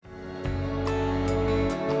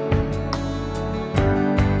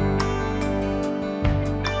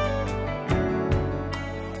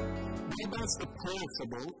does the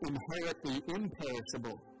perishable inherit the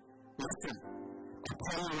imperishable? Listen, I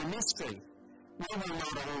tell you a mystery. We will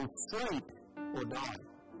not all sleep or die,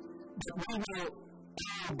 but we will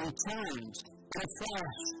all be changed in a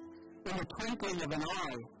flash, in the twinkling of an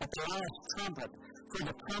eye, at the last trumpet. For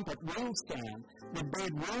the trumpet will sound, the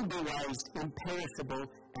dead will be raised imperishable,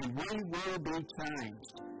 and we will be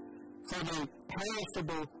changed. For the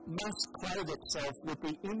perishable must clothe itself with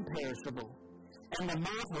the imperishable, and the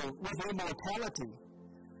mortal with immortality.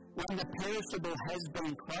 When the perishable has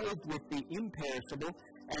been clothed with the imperishable,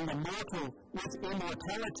 and the mortal with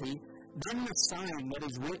immortality, then the saying that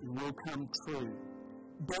is written will come true.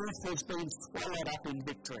 Death has been swallowed up in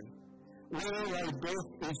victory. Where, O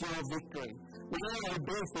death, is your victory? Where, O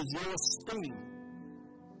death, is your sting?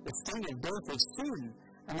 The sting of death is sin,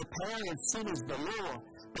 and the power of sin is the law.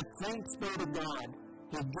 But thanks be to God,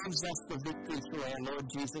 who gives us the victory through our Lord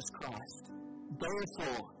Jesus Christ.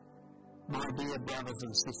 Therefore, my dear brothers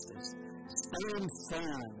and sisters, stand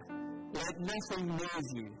firm. Let nothing move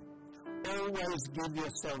you. Always give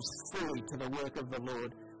yourselves fully to the work of the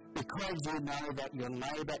Lord, because you know that your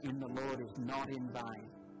labour in the Lord is not in vain.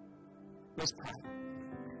 Let's pray.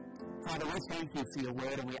 Father, we thank you for your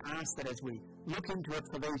word, and we ask that as we look into it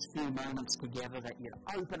for these few moments together, that you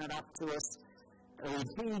open it up to us, and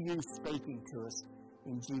we hear you speaking to us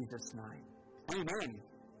in Jesus' name. Amen.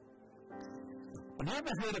 Have you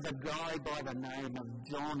ever heard of a guy by the name of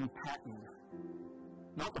John Paton?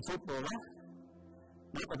 Not the footballer,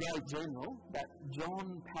 not the great general, but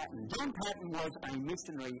John Paton. John Paton was a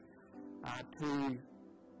missionary to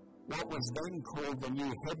what was then called the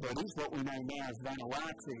New Hebrides, what we know now as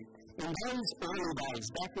Vanuatu. In those early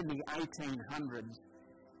days, back in the 1800s,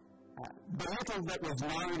 the little that was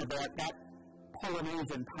known about that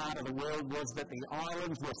Polynesian part of the world was that the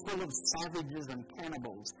islands were full of savages and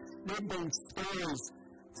cannibals. There had been stories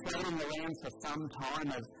floating around for some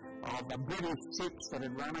time of the British ships that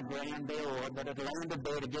had run aground there or that had landed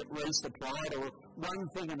there to get resupplied or one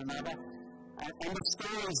thing and another. And the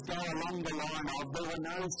stories go along the line of there were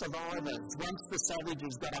no survivors. Once the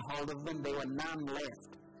savages got a hold of them, there were none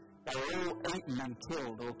left. They were all eaten and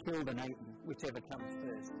killed, or killed and eaten, whichever comes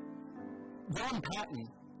first. John Paton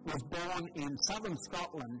was born in southern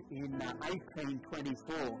Scotland in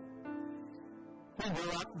 1824. He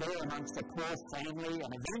grew up there amongst a poor family,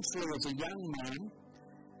 and eventually as a young man,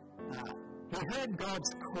 he heard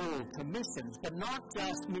God's call to missions, but not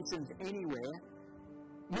just missions anywhere,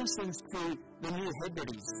 missions to the New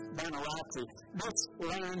Hebrides, Vanuatu, this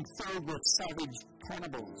land filled with savage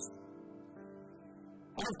cannibals.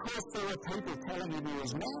 And of course there were people telling him he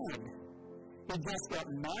was mad. He'd just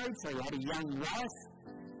gotten married, so he had a young wife,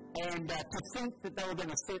 and to think that they were going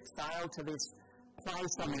to set sail to this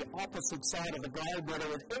place on the opposite side of the globe where there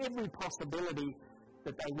was every possibility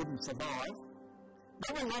that they wouldn't survive.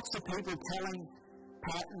 There were lots of people telling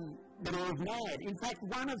Paton that he was mad. In fact,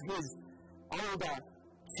 one of his older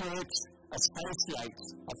church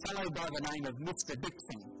associates, a fellow by the name of Mr.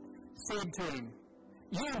 Dixon, said to him,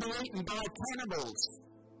 "You'll be eaten by cannibals."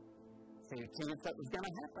 See a chance that was going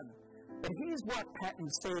to happen. But here's what Paton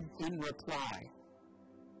said in reply.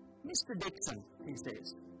 "Mr. Dixon," he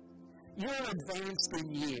says, "you're advanced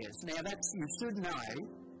in years." Now you should know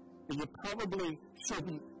that you probably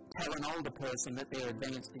shouldn't tell an older person that they're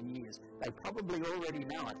advanced in years. They probably already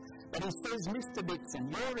know it. But he says, "Mr.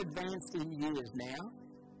 Dixon, you're advanced in years now,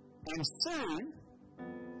 and soon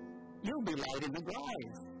you'll be laid in the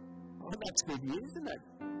grave." Well, that's good news, isn't it?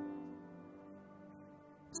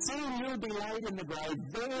 Soon you'll be laid in the grave,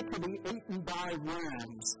 there to be eaten by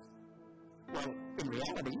worms. Well, in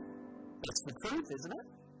reality, that's the truth, isn't it?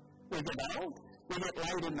 We get old, we get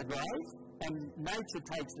laid in the grave, and nature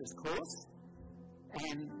takes its course,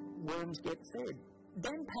 and worms get fed.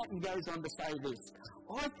 Then Paton goes on to say this,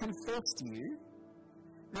 "I confess to you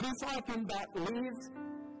that if I can but live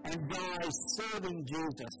and die serving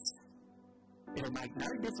Jesus, it'll make no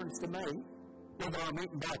difference to me whether I'm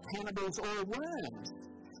eaten by cannibals or worms.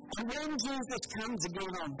 And when Jesus comes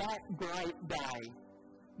again on that great day,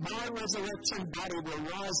 my resurrection body will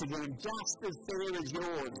rise again just as fair as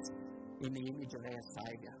yours in the image of our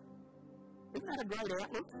Saviour." Isn't that a great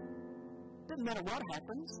outlook? Doesn't matter what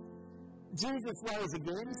happens. Jesus rose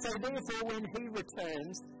again, so therefore when he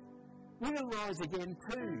returns, we'll rise again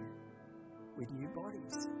too, with new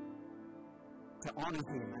bodies, to honour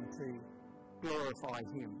him and to glorify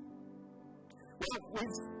him. Well,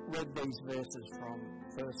 we've read these verses from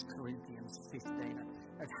 1 Corinthians 15.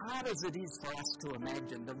 As hard as it is for us to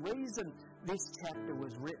imagine, the reason this chapter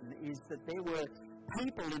was written is that there were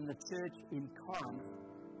people in the church in Corinth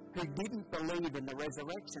who didn't believe in the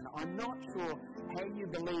resurrection. I'm not sure how you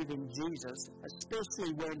believe in Jesus,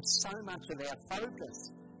 especially when so much of our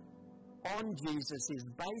focus on Jesus is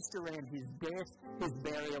based around his death, his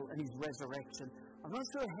burial, and his resurrection. I'm not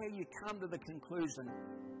sure how you come to the conclusion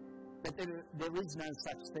that there is no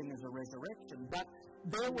such thing as a resurrection. But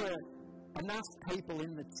there were enough people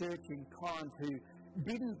in the church in Corinth who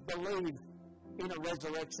didn't believe in a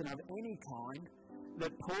resurrection of any kind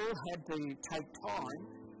that Paul had to take time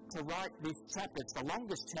to write this chapter. It's the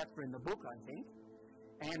longest chapter in the book, I think,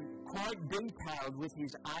 and quite detailed with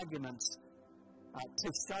his arguments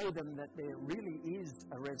to show them that there really is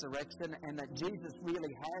a resurrection and that Jesus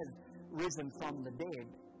really has risen from the dead.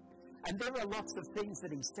 And there are lots of things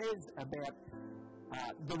that he says about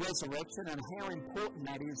the resurrection and how important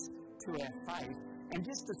that is to our faith. And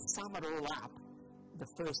just to sum it all up,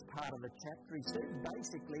 the first part of the chapter, he says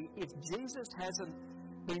basically, if Jesus hasn't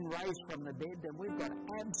been raised from the dead, then we've got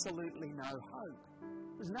absolutely no hope.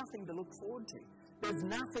 There's nothing to look forward to. There's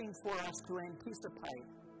nothing for us to anticipate.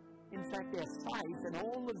 In fact, our faith and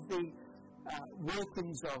all of the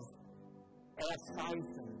workings of our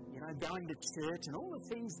faith and, going to church and all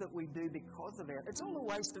the things that we do because of it, it's all a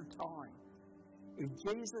waste of time. If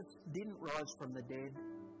Jesus didn't rise from the dead,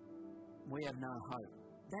 we have no hope.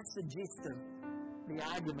 That's the gist of the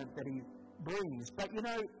argument that he brings. But,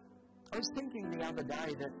 I was thinking the other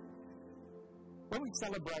day that when we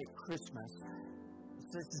celebrate Christmas,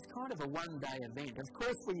 this is kind of a one-day event. Of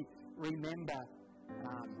course, we remember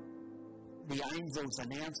the angels'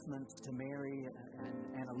 announcements to Mary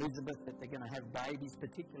and Elizabeth that they're going to have babies,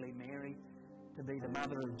 particularly Mary, to be the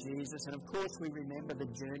mother of Jesus. And of course, we remember the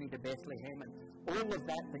journey to Bethlehem and all of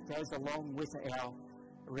that goes along with our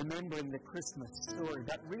remembering the Christmas story.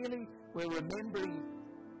 But really, we're remembering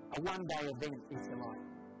a one-day event, if you like.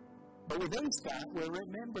 But with Easter, we're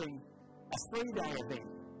remembering a 3-day event.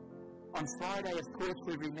 On Friday, of course,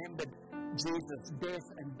 we remembered Jesus' death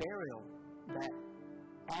and burial, that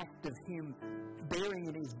act of him bearing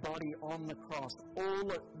in his body on the cross all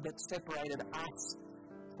that separated us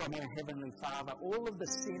from our Heavenly Father, all of the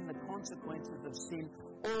sin, the consequences of sin,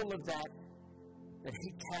 all of that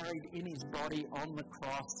he carried in his body on the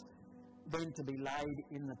cross, then to be laid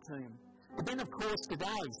in the tomb. But then, of course,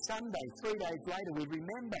 today, Sunday, 3 days later, we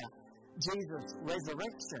remember Jesus'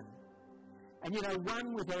 resurrection. And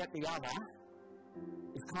one without the other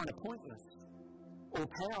is kind of pointless, or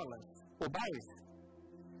powerless, or both.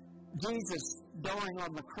 Jesus dying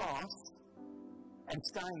on the cross and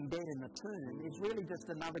staying dead in the tomb is really just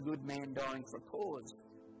another good man dying for a cause.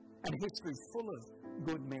 And history's full of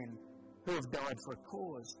good men who have died for a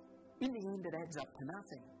cause. In the end, it adds up to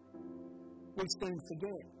nothing. We soon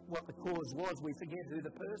forget what the cause was. We forget who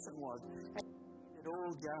the person was. And it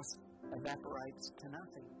all just evaporates to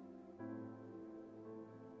nothing.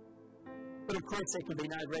 But of course, there can be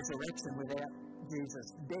no resurrection without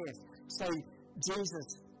Jesus' death. So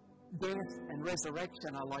Jesus' death and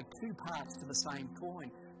resurrection are like two parts to the same coin,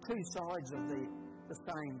 two sides of the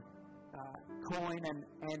same coin,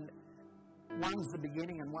 and one's the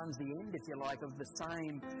beginning and one's the end, if you like, of the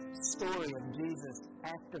same story of Jesus'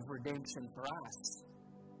 act of redemption for us.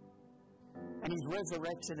 And his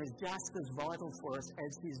resurrection is just as vital for us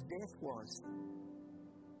as his death was.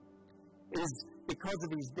 It is because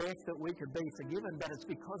of his death that we could be forgiven, but it's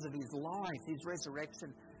because of his life, his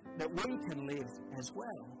resurrection, that we can live as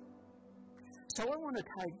well. So I want to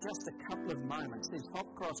take just a couple of moments. There's hot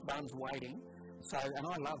cross buns waiting, and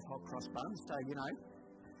I love hot cross buns, so,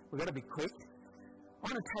 we've got to be quick.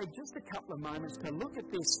 I want to take just a couple of moments to look at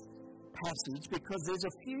this passage because there's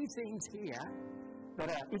a few things here that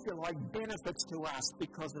are, if you like, benefits to us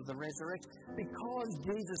because of the resurrection. Because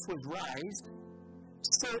Jesus was raised,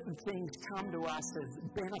 certain things come to us as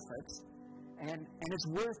benefits, and it's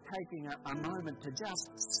worth taking a moment to just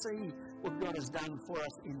see what God has done for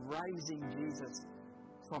us in raising Jesus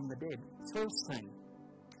from the dead. First thing,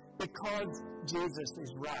 because Jesus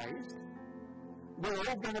is raised, we're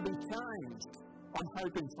all going to be changed. I'm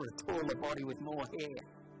hoping for a taller body with more hair.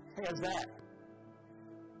 How's that?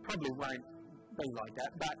 Probably won't be like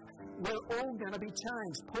that, but we're all going to be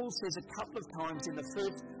changed. Paul says a couple of times in the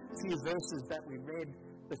first few verses that we read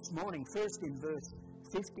this morning, first in verse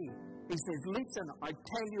 50, he says, "Listen, I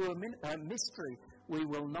tell you a mystery. We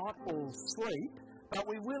will not all sleep, but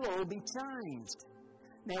we will all be changed."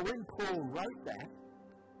 Now, when Paul wrote that,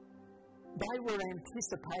 they were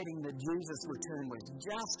anticipating that Jesus' return was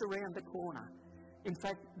just around the corner. In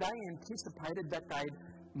fact, they anticipated that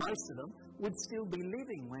most of them would still be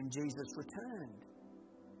living when Jesus returned.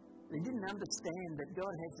 They didn't understand that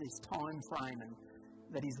God has this time frame and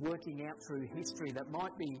that he's working out through history that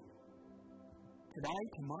might be today,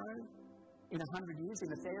 tomorrow, in 100 years, in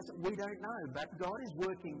 1,000, we don't know. But God is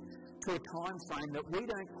working to a time frame that we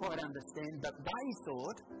don't quite understand, but they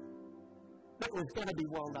thought that was going to be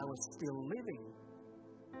while they were still living.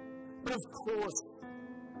 But of course,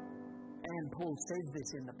 and Paul says this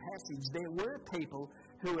in the passage, there were people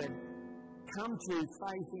who had come to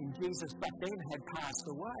faith in Jesus but then had passed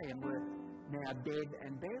away and were now dead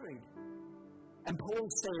and buried. And Paul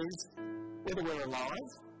says, whether we're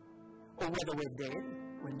alive or whether we're dead,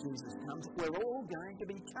 when Jesus comes, we're all going to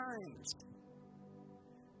be changed.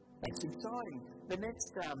 That's exciting. The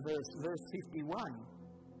next verse 51,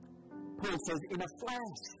 Paul says, in a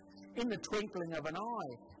flash, in the twinkling of an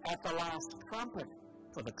eye, at the last trumpet,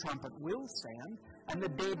 for the trumpet will sound, and the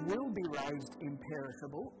dead will be raised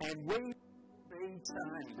imperishable, and we will be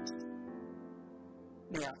changed.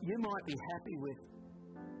 Now, you might be happy with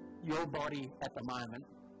your body at the moment.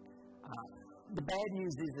 The bad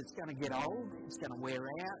news is it's going to get old, it's going to wear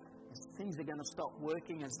out, things are going to stop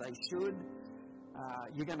working as they should,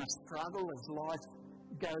 you're going to struggle as life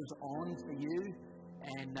goes on for you,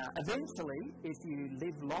 and eventually, if you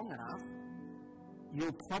live long enough,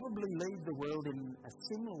 you'll probably leave the world in a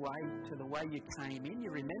similar way to the way you came in. You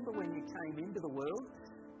remember when you came into the world,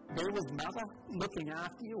 there was mother looking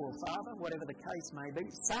after you, or father, whatever the case may be,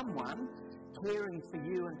 someone caring for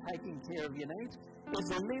you and taking care of your needs. If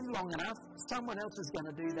we live long enough, someone else is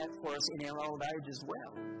going to do that for us in our old age as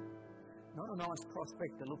well. Not a nice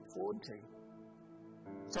prospect to look forward to.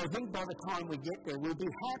 So I think by the time we get there, we'll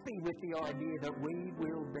be happy with the idea that we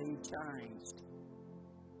will be changed.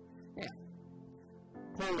 Now,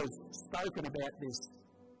 Paul has spoken about this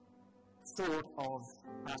thought of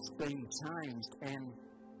us being changed, and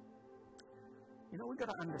we've got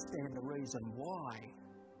to understand the reason why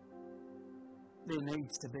there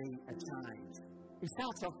needs to be a change. He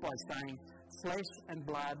starts off by saying, flesh and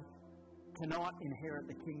blood cannot inherit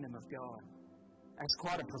the kingdom of God. That's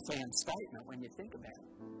quite a profound statement when you think about it.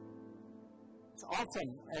 So often,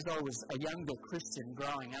 as I was a younger Christian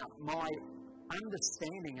growing up, my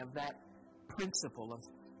understanding of that principle of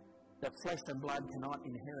that flesh and blood cannot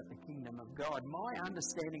inherit the kingdom of God, my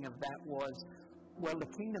understanding of that was, well,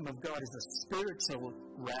 the kingdom of God is a spiritual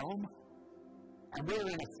realm, and we're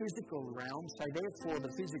in a physical realm, so therefore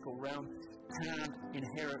the physical realm can't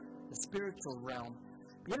inherit the spiritual realm.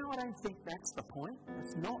 But I don't think that's the point.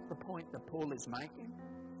 That's not the point that Paul is making.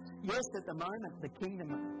 Yes, at the moment, the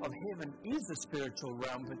kingdom of heaven is a spiritual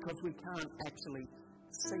realm because we can't actually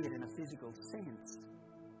see it in a physical sense.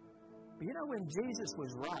 But when Jesus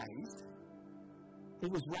was raised, he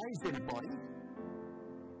was raised in a body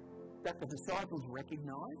that the disciples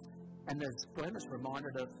recognised, and as Glennis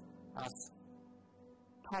reminded of us,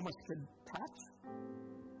 Thomas could touch,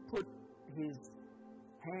 put his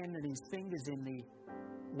hand and his fingers in the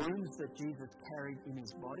wounds that Jesus carried in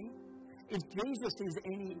his body. If Jesus is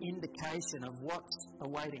any indication of what's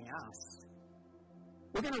awaiting us,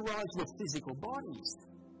 we're going to rise with physical bodies,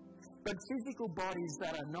 but physical bodies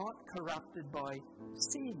that are not corrupted by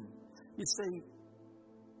sin. You see,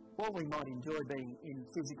 while we might enjoy being in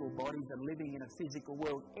physical bodies and living in a physical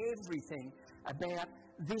world, everything about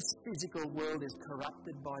this physical world is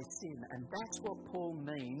corrupted by sin. And that's what Paul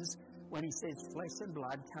means when he says flesh and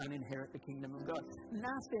blood can't inherit the kingdom of God.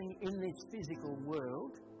 Nothing in this physical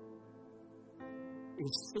world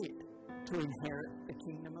is fit to inherit the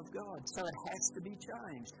kingdom of God. So it has to be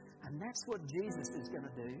changed. And that's what Jesus is going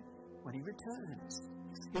to do when he returns.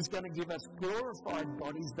 He's going to give us glorified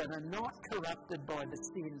bodies that are not corrupted by the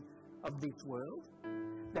sin of this world,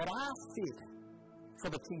 that are fit for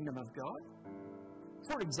the kingdom of God.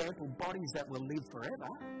 For example, bodies that will live forever.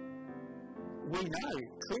 We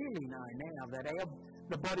clearly know now that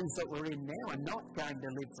the bodies that we're in now are not going to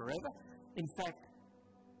live forever. In fact,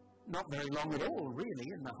 not very long at all, really,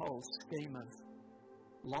 in the whole scheme of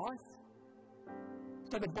life.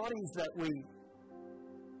 So the bodies that we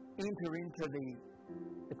enter into the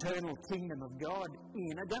eternal kingdom of God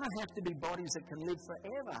in are going to have to be bodies that can live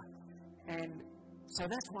forever. And so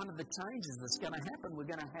that's one of the changes that's going to happen. We're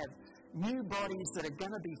going to have new bodies that are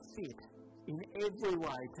going to be fit in every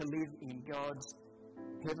way to live in God's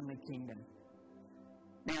heavenly kingdom.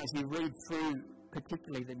 Now, as you read through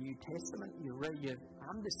particularly the New Testament, you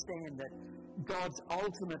understand that God's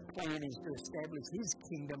ultimate plan is to establish his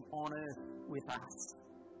kingdom on earth with us.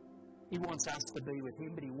 He wants us to be with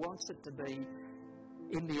him, but he wants it to be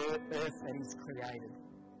in the earth that he's created.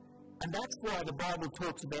 And that's why the Bible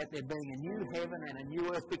talks about there being a new heaven and a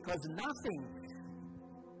new earth, because nothing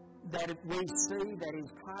that we see that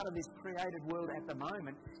is part of this created world at the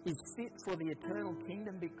moment is fit for the eternal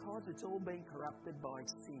kingdom, because it's all been corrupted by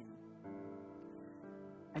sin.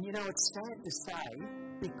 And you know, it's sad to say,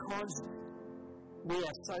 because we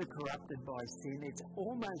are so corrupted by sin, it's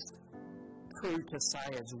almost true to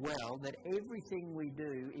say as well that everything we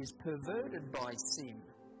do is perverted by sin.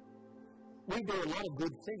 We do a lot of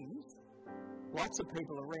good things. Lots of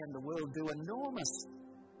people around the world do enormous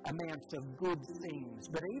amounts of good things,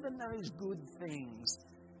 but even those good things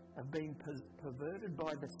have been perverted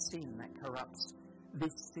by the sin that corrupts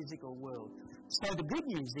this physical world. So the good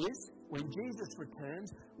news is, when Jesus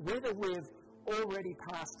returns, whether we've already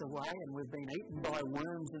passed away and we've been eaten by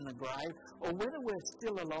worms in the grave, or whether we're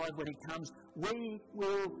still alive when He comes, we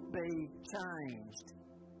will be changed.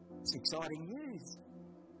 It's exciting news.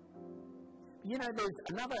 You know, there's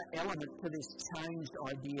another element to this changed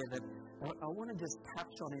idea that I want to just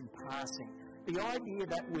touch on in passing. The idea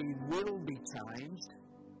that we will be changed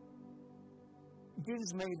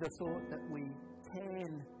gives me the thought that we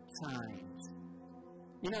can change.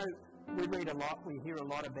 You know, we read a lot, we hear a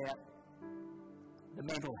lot about the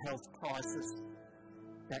mental health crisis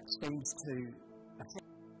that seems to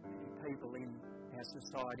affect people in our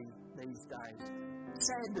society these days. It's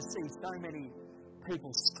sad to see so many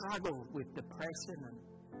people struggle with depression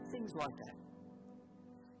and things like that.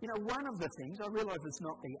 You know, one of the things, I realise it's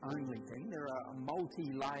not the only thing, there are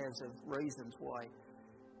multi-layers of reasons why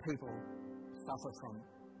people suffer from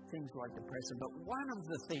things like depression, but one of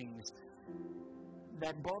the things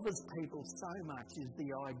that bothers people so much is the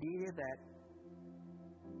idea that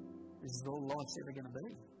this is all life's ever going to be.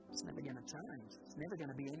 It's never going to change. It's never going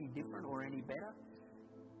to be any different or any better.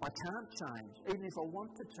 I can't change, even if I want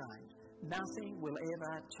to change. Nothing will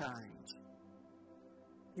ever change.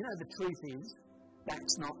 You know, the truth is,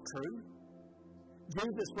 that's not true.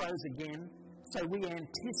 Jesus rose again, so we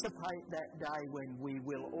anticipate that day when we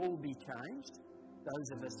will all be changed,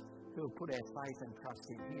 those of us who have put our faith and trust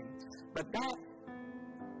in Him. But that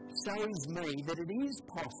shows me that it is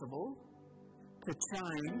possible to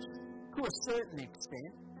change to a certain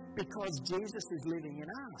extent because Jesus is living in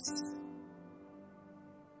us.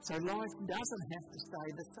 So life doesn't have to stay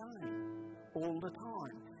the same all the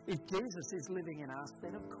time. If Jesus is living in us,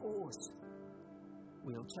 then of course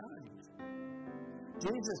we'll change.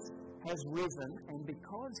 Jesus has risen, and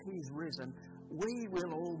because He's risen, we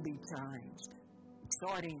will all be changed.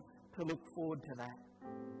 Exciting to look forward to that.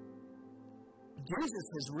 Jesus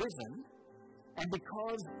has risen, and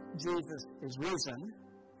because Jesus is risen,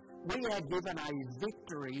 we are given a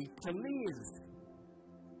victory to live.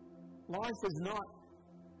 Life is not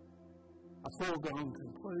a foregone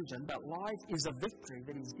conclusion, but life is a victory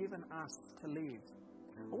that is given us to live.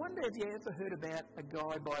 I wonder if you ever heard about a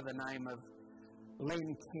guy by the name of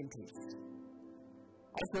Len Kentish.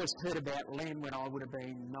 I first heard about Len when I would have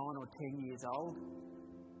been 9 or 10 years old.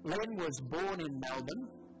 Len was born in Melbourne.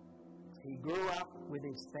 He grew up with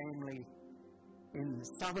his family in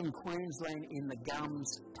southern Queensland in the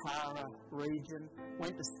Gums, Tara region,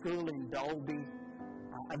 went to school in Dalby,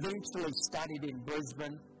 eventually studied in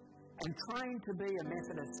Brisbane, and trained to be a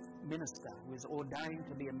Methodist minister. He was ordained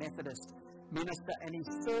to be a Methodist minister, and his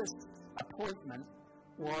first appointment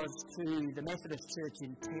was to the Methodist Church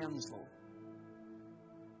in Townsville.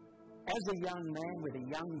 As a young man with a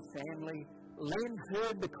young family, Len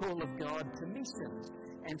heard the call of God to missions,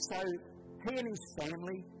 and so he and his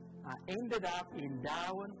family ended up in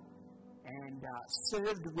Darwin and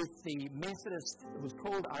served with the Methodist, it was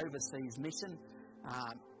called Overseas Mission,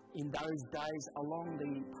 in those days along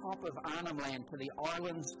the top of Arnhem Land to the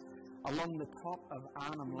islands along the top of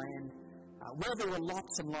Arnhem Land, where there were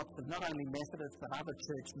lots and lots of not only Methodist but other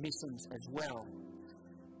church missions as well.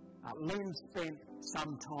 Len spent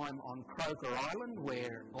some time on Croker Island,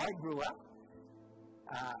 where I grew up,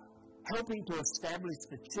 helping to establish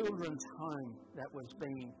the children's home that was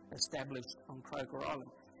being established on Croker Island.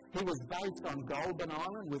 He was based on Goulburn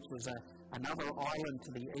Island, which was another island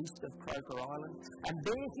to the east of Croker Island, and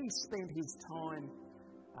there he spent his time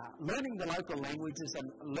learning the local languages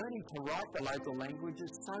and learning to write the local languages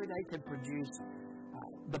so they could produce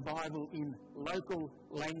the Bible in local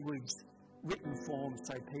language written form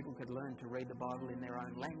so people could learn to read the Bible in their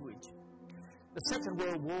own language. The Second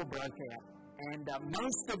World War broke out, and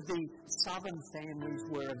most of the southern families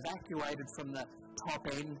were evacuated from the top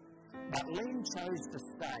end, but Len chose to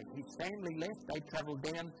stay. His family left. They travelled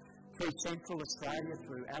down through central Australia,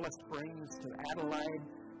 through Alice Springs, to Adelaide,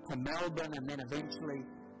 to Melbourne, and then eventually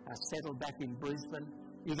settled back in Brisbane.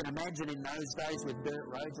 You can imagine in those days with dirt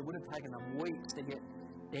roads, it would have taken them weeks to get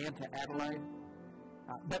down to Adelaide.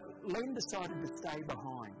 But Len decided to stay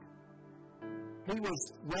behind. He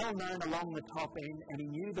was well known along the top end, and he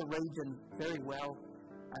knew the region very well.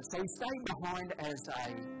 So he stayed behind as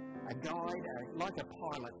a a guide, like a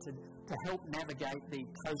pilot, to help navigate the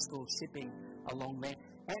coastal shipping along there.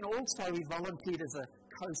 And also he volunteered as a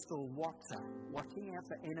coastal watcher, watching out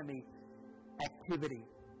for enemy activity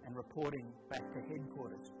and reporting back to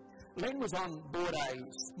headquarters. Len was on board a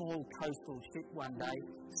small coastal ship one day,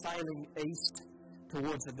 sailing east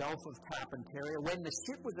towards the Gulf of Carpentaria, when the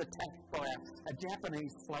ship was attacked by a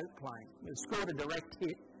Japanese float plane. It scored a direct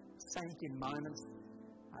hit, sank in moments.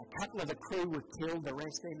 A couple of the crew were killed, the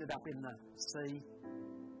rest ended up in the sea.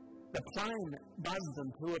 The plane buzzed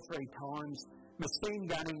them 2 or 3 times, machine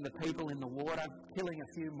gunning the people in the water, killing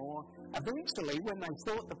a few more. Eventually, when they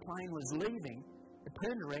thought the plane was leaving, it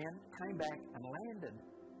turned around, came back and landed.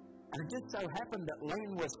 And it just so happened that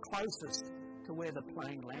Len was closest to where the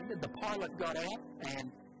plane landed. The pilot got out and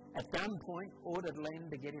at gunpoint ordered Len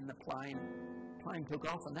to get in the plane. The plane took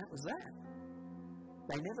off and that was that.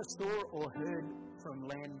 They never saw or heard from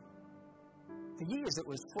Len for years. It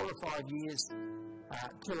was 4 or 5 years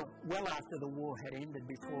till well after the war had ended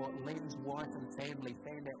before Len's wife and family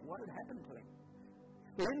found out what had happened to him.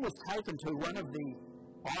 Len was taken to one of the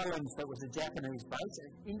islands that was a Japanese base,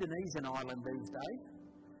 an Indonesian island these days.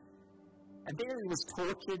 And there he was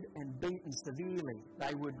tortured and beaten severely.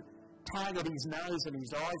 They would target his nose and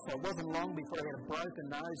his eyes, so it wasn't long before he had a broken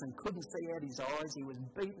nose and couldn't see out his eyes. He was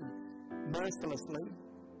beaten mercilessly.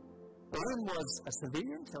 Len was a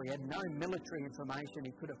civilian, so he had no military information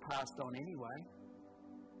he could have passed on anyway.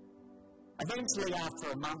 Eventually, after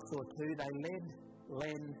a month or 2, they led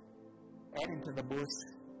Len out into the bush,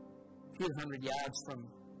 a few hundred yards from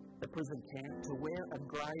the prison camp, to where a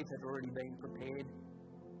grave had already been prepared.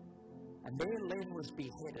 And there Len was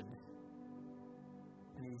beheaded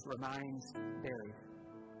and his remains buried.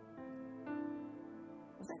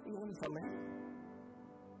 Was that the end for Len?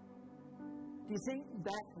 Do you think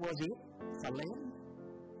that was it for Len?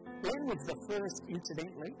 Len was the first,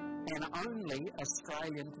 incidentally, and only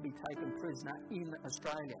Australian to be taken prisoner in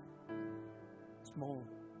Australia. Small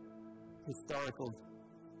historical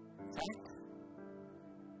fact.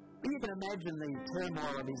 But you can imagine the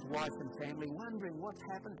turmoil of his wife and family, wondering what's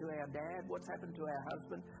happened to our dad, what's happened to our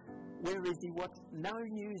husband, where is he, no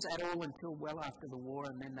news at all until well after the war,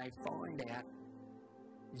 and then they find out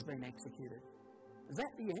he's been executed. Is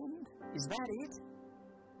that the end? Is that it?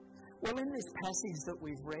 Well, in this passage that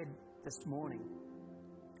we've read this morning,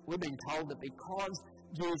 we've been told that because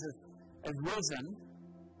Jesus has risen,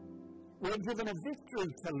 we're given a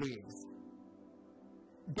victory to live.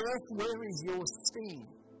 Death, where is your sting?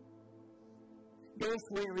 Death,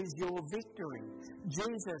 where is your victory?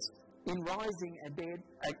 Jesus, in rising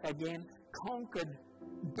again, conquered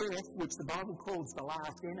death, which the Bible calls the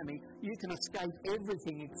last enemy. You can escape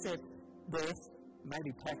everything except death,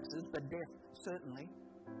 maybe taxes, but death certainly.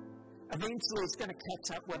 Eventually it's going to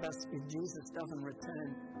catch up with us if Jesus doesn't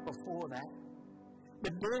return before that.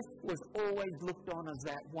 But death was always looked on as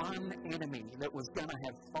that one enemy that was going to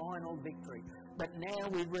have final victory. But now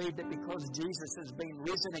we read that because Jesus has been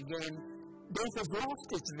risen again, death has lost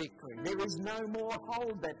its victory. There is no more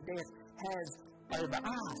hold that death has over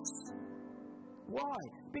us. Why?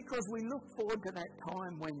 Because we look forward to that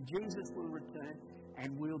time when Jesus will return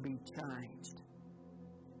and we'll be changed.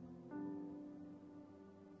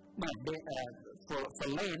 Now, for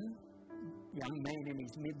Len, young man in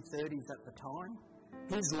his mid-30s at the time,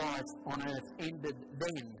 his life on earth ended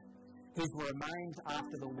then. His remains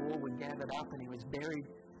after the war were gathered up and he was buried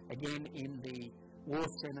again in the war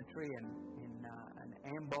cemetery in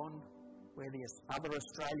Ambon, where the other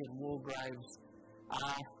Australian war graves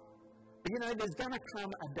are. But you know, there's going to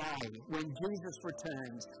come a day when Jesus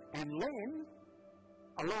returns, and Len,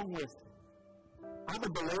 along with other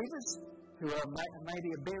believers who are maybe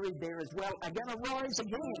buried there as well, are going to rise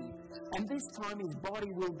again. And this time his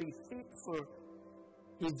body will be fit for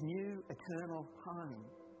his new eternal home.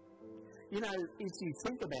 You know, if you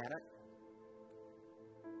think about it,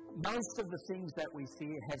 most of the things that we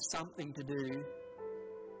fear have something to do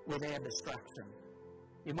with our destruction.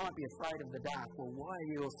 You might be afraid of the dark. Well, why are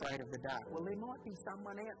you afraid of the dark? Well, there might be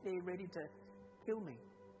someone out there ready to kill me.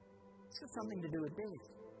 It's got something to do with death.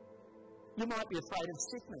 You might be afraid of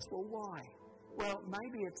sickness. Well, why? Well,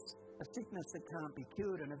 maybe it's a sickness that can't be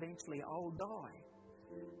cured and eventually I'll die.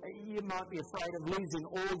 You might be afraid of losing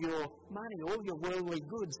all your money, all your worldly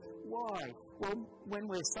goods. Why? Well, when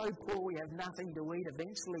we're so poor we have nothing to eat,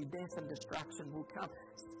 eventually death and destruction will come.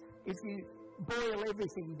 If you boil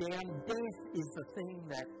everything down, death is the thing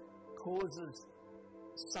that causes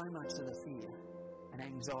so much of the fear and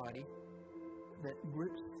anxiety that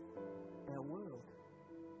grips our world.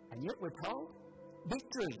 And yet we're told,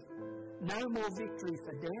 victory. No more victory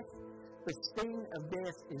for death. The sting of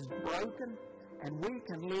death is broken And we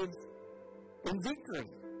can live in victory.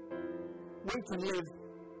 We can live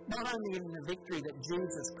not only in the victory that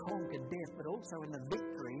Jesus conquered death, but also in the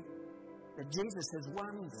victory that Jesus has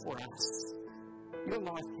won for us. Your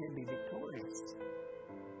life can be victorious.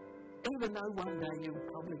 Even though one day you'll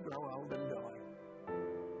probably grow old and die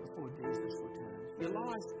before Jesus returns. Your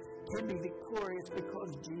life can be victorious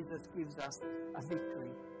because Jesus gives us a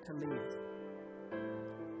victory to live.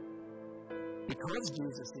 Because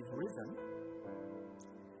Jesus is risen,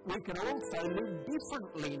 we can also live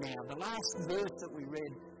differently now. The last verse that we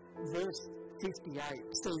read, verse 58,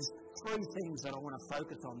 says three things that I want to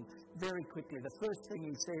focus on very quickly. The first thing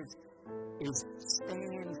he says is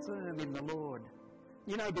stand firm in the Lord.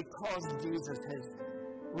 You know, because Jesus has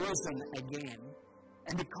risen again,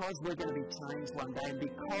 and because we're going to be changed one day, and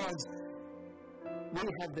because we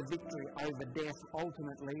have the victory over death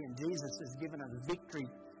ultimately, and Jesus has given us victory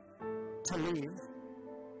to live,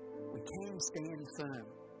 we can stand firm.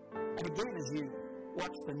 And again, as you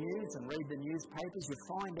watch the news and read the newspapers, you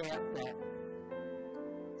find out that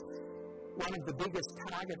one of the biggest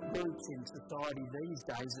target groups in society these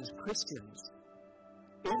days is Christians.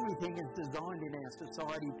 Everything is designed in our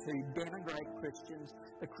society to denigrate Christians,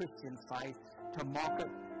 the Christian faith, to mock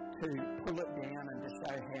it, to pull it down, and to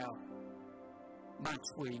show how much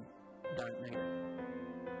we don't need it.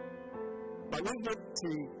 But we get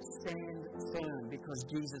to stand firm because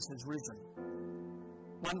Jesus has risen.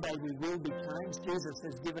 One day we will be changed. Jesus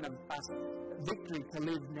has given us victory to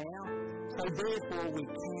live now. So therefore we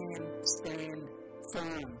can stand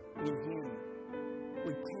firm in Him.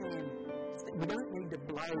 We don't need to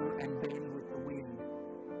blow and bend with the wind.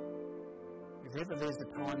 If ever there's a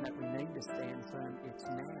time that we need to stand firm, it's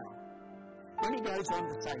now. Then he goes on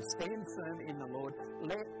to say, stand firm in the Lord.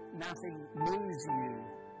 Let nothing move you.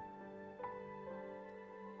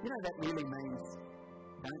 You know, that really means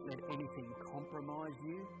don't let anything compromise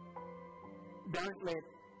you. Don't let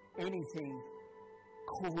anything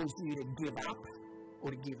cause you to give up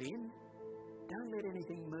or to give in. Don't let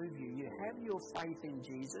anything move you. You have your faith in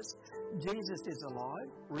Jesus. Jesus is alive,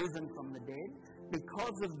 risen from the dead.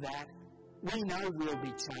 Because of that, we know we'll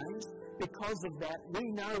be changed. Because of that,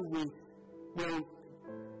 we know we will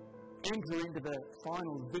enter into the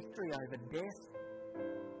final victory over death.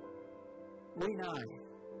 We know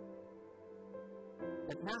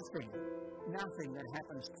that nothing that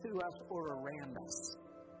happens to us or around us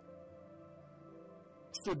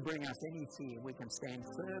should bring us any fear. We can stand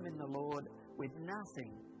firm in the Lord with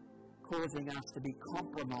nothing causing us to be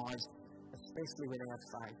compromised, especially with our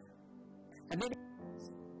faith. And then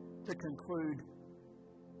to conclude,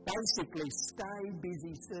 basically stay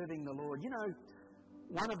busy serving the Lord. You know,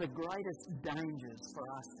 one of the greatest dangers for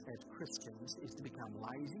us as Christians is to become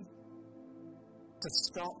lazy, to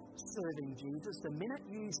stop serving Jesus. The minute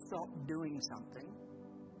you stop doing something,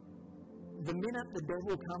 the minute the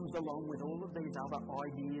devil comes along with all of these other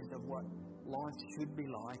ideas of what life should be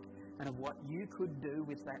like and of what you could do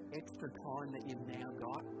with that extra time that you've now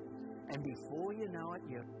got, and before you know it,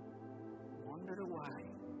 you've wandered away.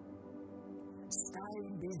 Stay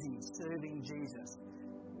busy serving Jesus.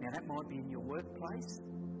 Now, that might be in your workplace.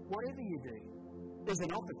 Whatever you do, there's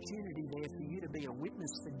an opportunity there for you to be a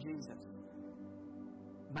witness for Jesus.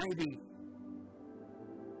 Maybe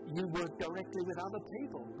you work directly with other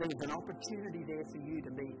people. There's an opportunity there for you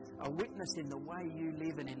to be a witness in the way you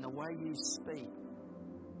live and in the way you speak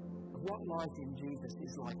of what life in Jesus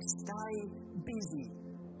is like. Stay busy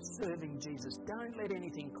serving Jesus. Don't let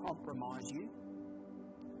anything compromise you.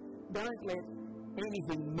 Don't let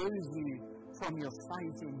anything move you from your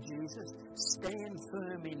faith in Jesus. Stand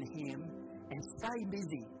firm in Him and stay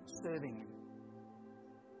busy serving Him.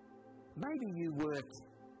 Maybe you work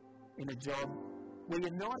in a job where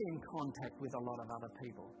you're not in contact with a lot of other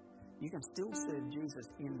people. You can still serve Jesus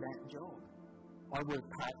in that job. I work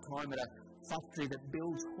part-time at a factory that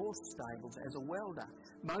builds horse stables as a welder.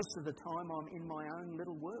 Most of the time I'm in my own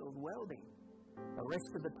little world welding. The rest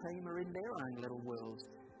of the team are in their own little worlds.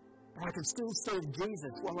 But I can still serve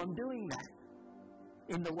Jesus while I'm doing that,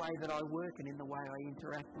 in the way that I work and in the way I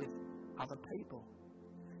interact with other people.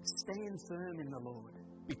 Stand firm in the Lord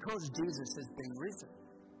because Jesus has been risen.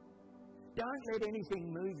 Don't let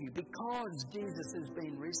anything move you because Jesus has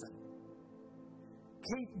been risen.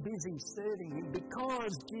 Keep busy serving Him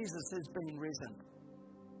because Jesus has been risen.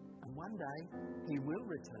 And one day He will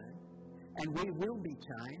return and we will be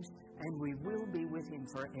changed and we will be with Him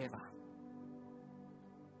forever,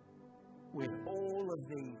 with all of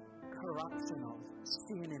the corruption of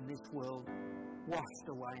sin in this world washed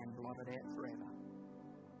away and blotted out forever.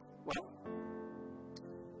 Well,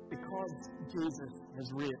 because Jesus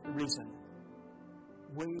has risen,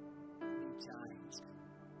 we will be changed.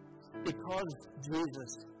 Because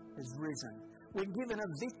Jesus has risen, we're given a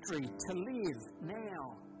victory to live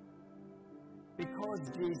now. Because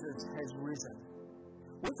Jesus has risen,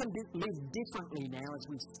 we can live differently now as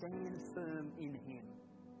we stand firm in Him.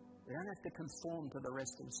 We don't have to conform to the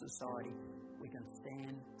rest of society. We can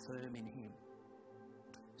stand firm in Him.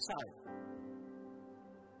 So,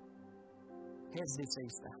 how's this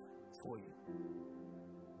Easter for you?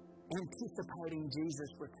 Anticipating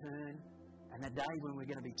Jesus' return and a day when we're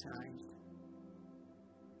going to be changed.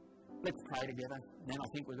 Let's pray together. Then I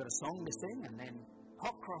think we've got a song to sing, and then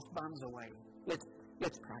hot cross buns away. Let's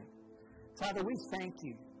pray. Father, we thank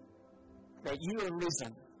you that you are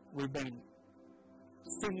risen. We've been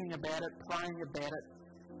singing about it, praying about it,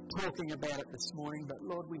 talking about it this morning. But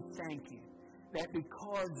Lord, we thank you that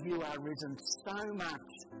because you are risen, so much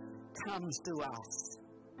comes to us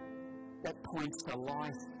that points to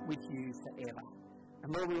life with you forever.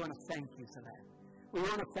 And Lord, we want to thank you for that. We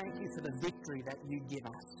want to thank you for the victory that you give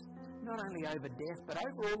us, not only over death, but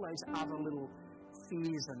over all those other little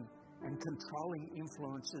fears and controlling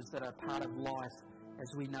influences that are part of life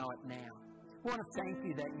as we know it now. We want to thank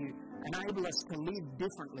you that you enable us to live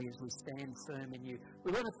differently as we stand firm in you.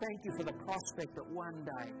 We want to thank you for the prospect that one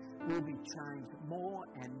day we'll be changed more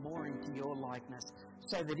and more into your likeness,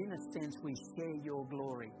 so that in a sense we share your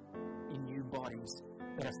glory in new bodies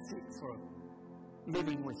that are fit for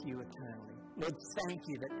living with you eternally. Lord, thank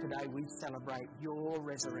you that today we celebrate your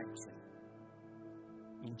resurrection.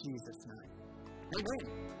 In Jesus' name.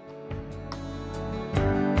 Amen.